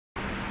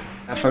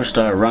I first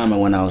started rhyming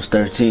when I was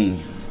 13,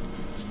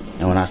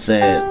 and when I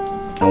said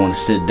I want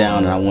to sit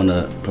down and I want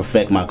to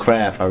perfect my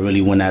craft, I really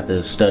went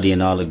after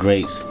studying all the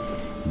greats,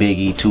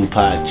 Biggie,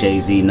 Tupac,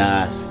 Jay-Z,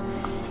 Nas, you know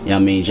what I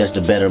mean, just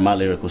to better my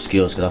lyrical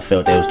skills, because I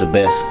felt they was the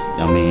best, you know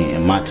what I mean,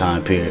 in my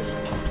time period.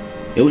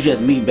 It was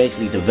just me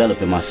basically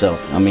developing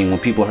myself. I mean, when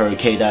people heard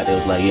K.Dot, they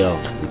was like,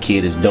 yo, the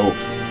kid is dope,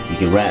 he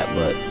can rap,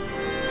 but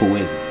who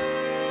is he?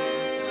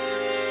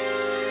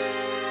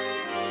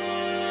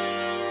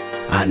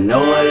 I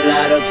know a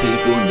lot of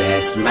people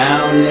that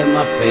smile in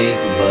my face,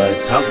 but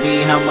talk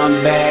behind my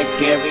back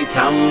every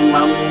time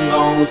I'm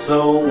gone.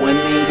 So when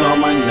they call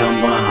my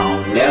number, I'll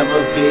never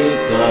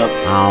pick up.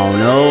 I don't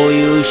know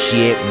you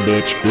shit,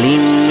 bitch, leave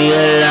me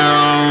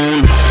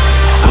alone.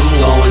 I'm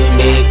going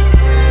big,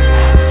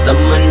 suck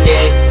my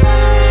dick.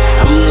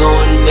 I'm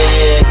going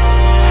big,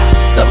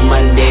 suck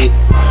my dick.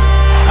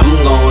 I'm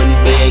going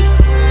big,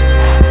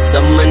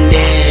 suck my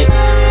dick.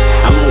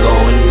 I'm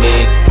going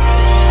big,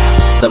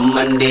 suck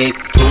my dick.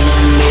 Too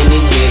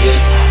many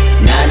niggas,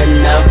 not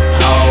enough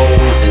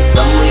hoes. And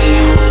some of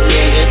you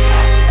niggas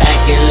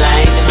acting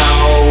like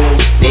hoes.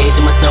 Stay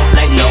to myself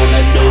like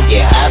Lola do.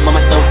 Get high by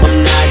myself, I'm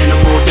not in the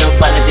mood to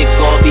apologize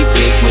or be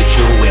fake with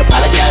you. We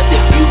apologize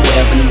if you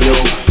ever knew.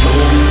 Too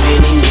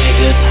many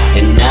niggas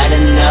and not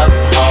enough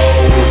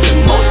hoes.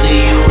 And most of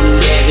you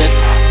niggas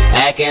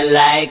acting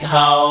like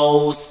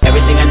hoes.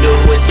 Everything I do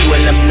is to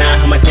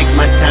alumni. I'ma take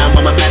my time,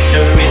 I'ma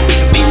master it. You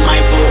should be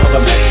mindful of a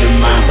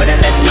mastermind. But I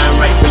let mine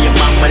right where your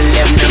mama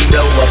left them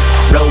blow up,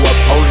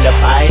 hold up.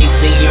 I ain't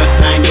seen your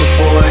kind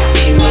before.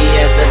 See me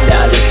as a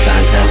dollar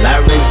sign. Till I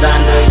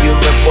resign or you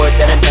report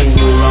that I done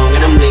you wrong.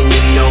 And I'm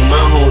leaning on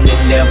my own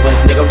endeavors.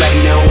 Nigga, right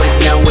now is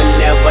now and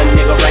never.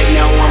 Nigga, right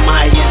now I'm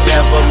high as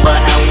ever. But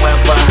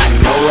however, I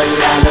know a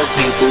lot of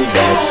people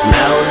that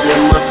smile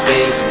in my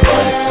face,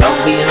 but talk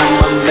behind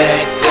my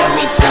back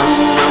every time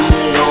I'm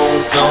gone.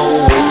 So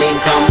when they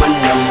call my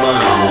number,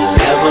 I'll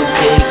never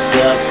pick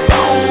up. I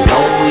don't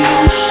know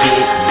you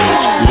shit,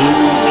 bitch,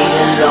 leave me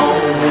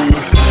alone.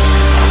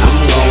 I'm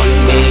going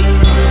big,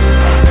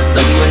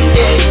 suck my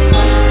dick.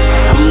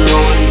 I'm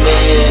going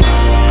big,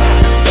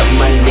 suck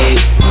my dick.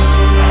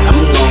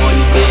 I'm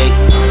going big,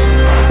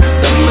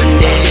 suck my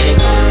dick.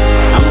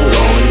 I'm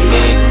going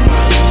big,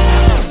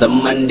 suck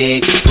my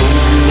dick. Too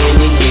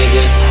many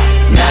niggas,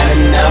 not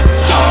enough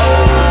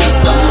hoes. And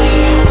some of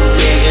you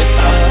niggas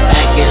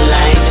acting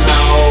like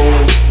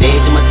hoes. Stay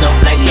to myself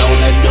like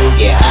Lola do.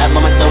 Get high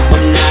by myself,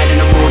 I'm not in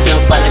the mood to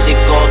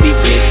apologize or be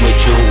fake with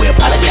you. We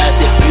apologize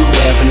if you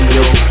ever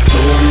knew.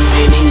 Too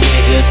many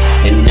niggas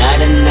and not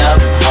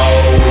enough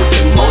hoes.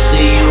 And most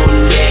of you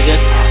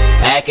niggas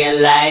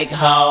acting like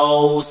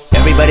hoes.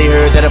 Everybody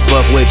heard that I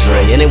fuck with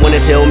Dre, and they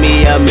wanna tell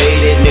me I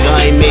made it. Nigga,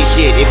 I ain't made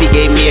shit. If he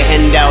gave me a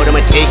handout,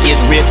 I'ma take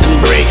his wrist and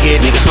break it.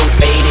 Nigga, I'm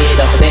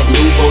faded off of that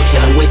new boat,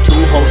 chillin' with two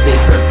hoes in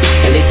her.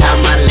 And they tie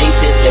my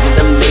laces, living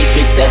the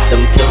matrix as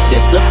them pills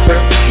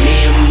disappear.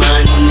 Me and my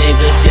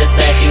niggas just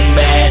acting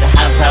bad.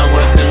 High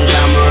power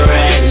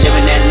conglomerate,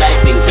 living that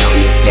life and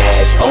counting this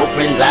cash. Old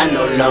friends I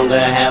no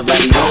longer have. I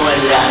know a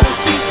lot of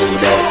people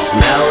that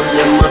smile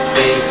in my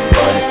face,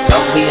 but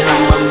talk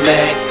behind my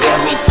back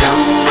every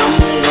time I'm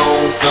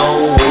gone. So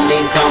when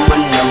they call my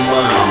number,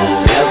 I'll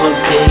never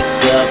pick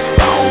up.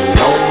 I don't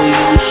know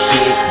you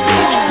shit,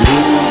 bitch,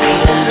 leave me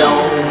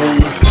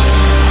alone.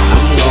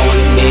 I'm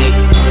going big,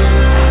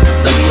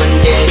 suck my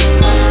dick.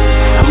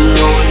 I'm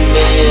going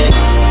big,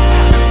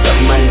 suck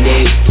my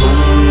dick. Too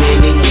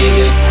many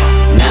niggas,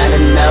 not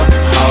enough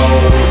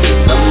hoes. And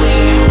some of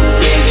you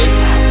niggas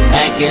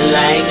acting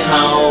like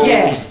hoes.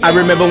 Yeah, I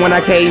remember when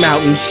I came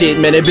out and shit.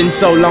 Man, it been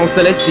so long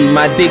since I see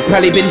my dick.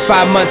 Probably been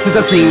 5 months since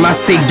I seen my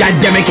sick.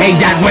 Goddamn it,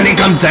 K.Dot when it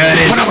comes to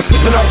this. When I was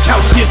sleeping on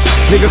couches,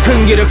 nigga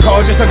couldn't get a call,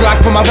 just a Glock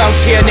for my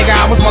voucher. Nigga,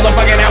 I was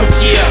motherfucking out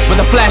here.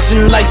 But the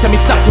flashing lights had me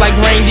stuck like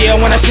reindeer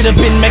when I should've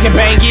been making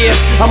bang years.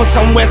 I was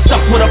somewhere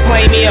stuck with a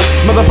flame here.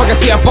 Motherfucker,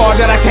 see how far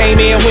that I came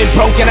here. Went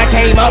broke and I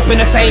came up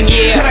in the same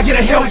year. Can I get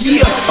a hell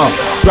yeah?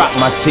 Drop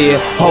my tear,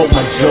 hold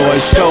my joy,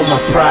 show my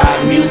pride.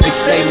 Music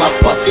save my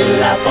fucking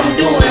life. I'm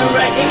doing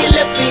right and you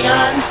left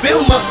behind.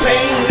 Feel my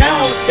pain,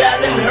 now I'm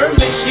styling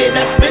Herman shit.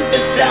 I spent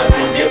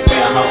 1,000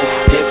 different hoes,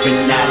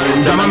 different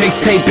islands. Drop my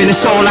mixtape and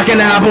it's all like an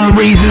album.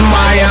 Reason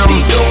why I'm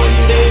be going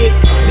big,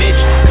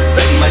 bitch,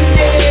 suck my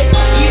dick.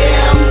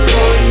 Yeah, I'm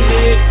going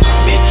big,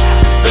 bitch,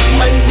 suck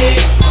my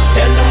dick.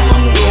 Tell them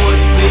I'm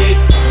going big,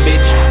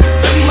 bitch,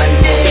 suck my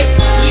dick.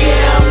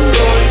 Yeah, I'm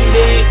going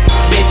big,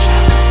 bitch,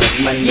 suck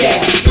my dick.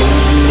 Too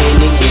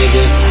many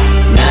niggas,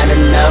 not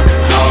enough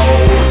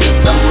hoes. And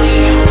some of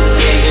you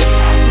niggas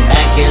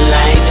acting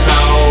like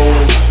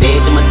hoes. Stay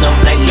to myself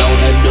like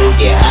Lola do.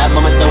 Get high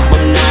by myself,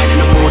 I'm not in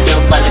the mood to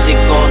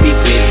apologize or be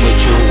fake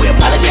with you. We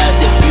apologize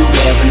if you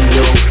ever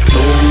knew.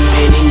 Too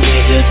many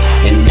niggas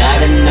and not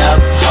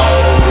enough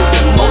hoes.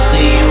 And most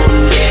of you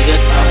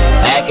niggas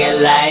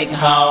acting like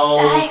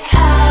hoes.